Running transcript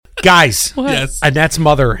Guys, Yes. Annette's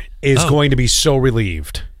mother is going to be so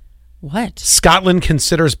relieved. What? Scotland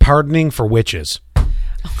considers pardoning for witches.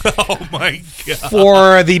 Oh my God.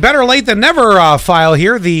 For the better late than never file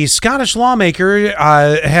here, the Scottish lawmaker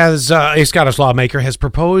a Scottish lawmaker has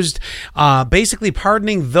proposed basically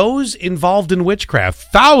pardoning those involved in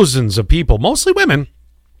witchcraft. Thousands of people, mostly women,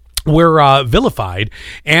 were vilified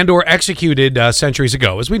and or executed centuries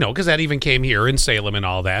ago, as we know, because that even came here in Salem and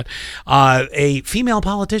all that. A female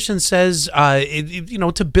politician says,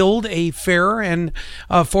 to build a fair and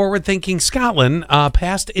forward-thinking Scotland,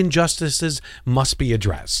 past injustices must be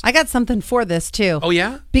addressed. I got something for this too. Oh,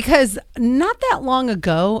 yeah? Because not that long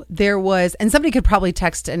ago, there was, and somebody could probably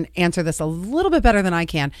text and answer this a little bit better than I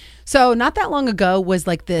can. So not that long ago was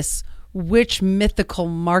like this witch mythical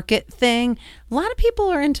market thing. A lot of people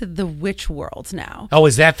are into the witch world now. Oh,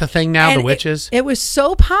 is that the thing now, And the witches? It was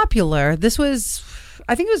so popular. This was,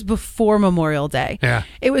 I think it was before Memorial Day. Yeah.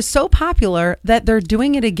 It was so popular that they're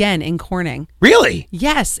doing it again in Corning. Really?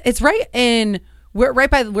 Yes. It's right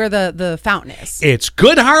by where the fountain is. It's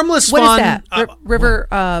good, harmless What fun. is that? River,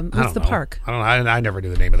 I what's don't the know. park? I don't know. I never knew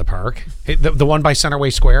the name of the park. The one by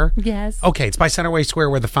Centerway Square? Yes. Okay, it's by Centerway Square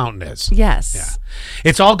where the fountain is. Yes. Yeah.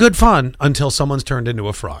 It's all good fun until someone's turned into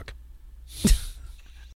a frog.